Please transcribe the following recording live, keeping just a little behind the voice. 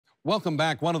Welcome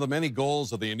back. One of the many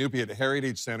goals of the Inupiaq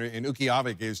Heritage Center in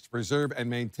Inupiaq is to preserve and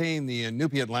maintain the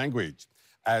Inupiaq language,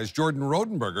 as Jordan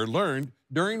Rodenberger learned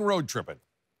during road tripping.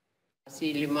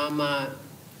 Si Limama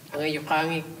ang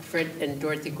ayukangi Fred and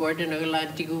Dorothy Gordon ang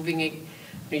lantiguving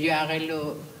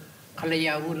niyakalo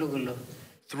kalayaw ngulo.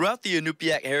 Throughout the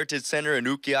Inupiaq Heritage Center in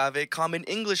Inupiaq, common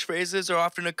English phrases are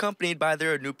often accompanied by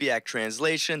their Inupiaq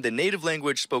translation, the native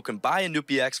language spoken by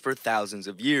Inupiaqs for thousands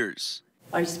of years.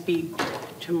 I speak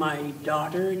to my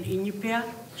daughter in Inupiaq.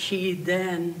 She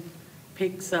then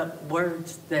picks up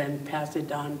words, then pass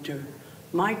it on to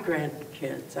my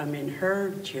grandkids,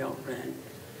 her children.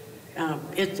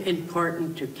 It's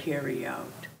important to carry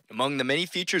out. Among the many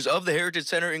features of the Heritage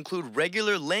Center include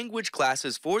regular language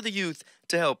classes for the youth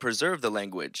to help preserve the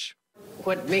language.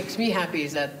 What makes me happy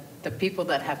is that the people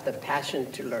that have the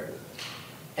passion to learn,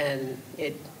 and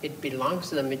it belongs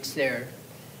to them, it's their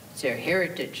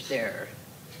heritage, their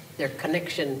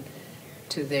connection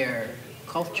to their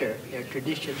culture, their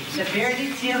traditions. The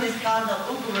Heritage Seal is called the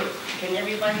Uguru. Can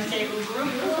everybody say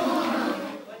Uguru?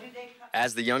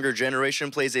 As the younger generation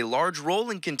plays a large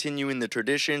role in continuing the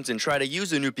traditions and try to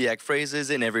use Inupiaq phrases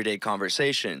in everyday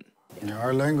conversation. Yeah,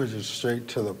 our language is straight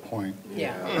to the point.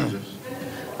 Yeah.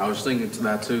 I was thinking to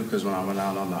that too, because when I went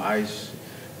out on the ice,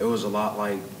 it was a lot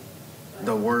like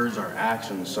the words are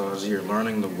actions. So as you're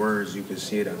learning the words, you can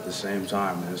see it at the same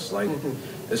time. And it's like,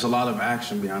 it's a lot of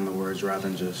action behind the words rather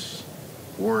than just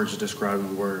words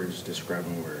describing words.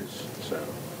 So.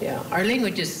 Yeah, our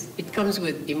language it comes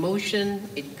with emotion,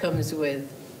 it comes with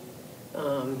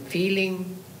feeling,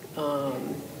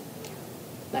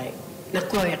 like,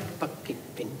 nakoyak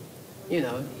pagpipin. You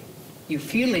know, you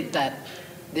feel it that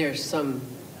there's some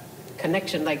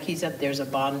connection, like he said, there's a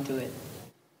bond to it.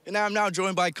 And I'm now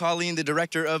joined by Colleen, the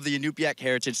director of the Inupiaq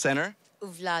Heritage Center.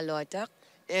 Roadtrippin.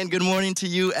 And good morning to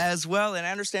you as well. And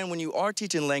I understand when you are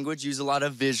teaching language, you use a lot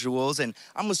of visuals. And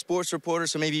I'm a sports reporter,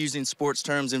 so maybe using sports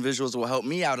terms and visuals will help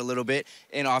me out a little bit.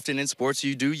 And often in sports,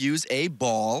 you do use a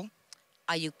ball.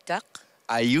 Inupiaq.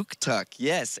 Inupiaq,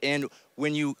 yes. And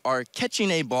when you are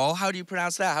catching a ball, how do you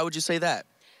pronounce that? How would you say that?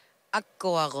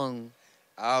 Akkoarong.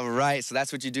 All right, so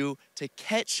that's what you do to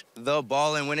catch the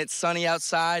ball. And when it's sunny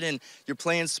outside and you're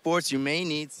playing sports, you may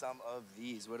need some of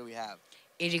these. What do we have?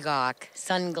 Inupiaq,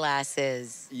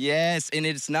 sunglasses. Yes, and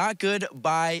it's not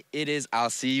goodbye, it is I'll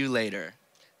see you later.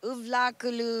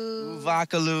 Uvakalu.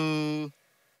 Uvakalu.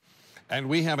 And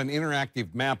we have an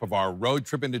interactive map of our road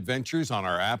tripping adventures on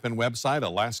our app and website,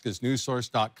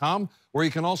 alaskasnewssource.com, where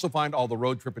you can also find all the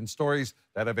road tripping stories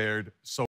that have aired so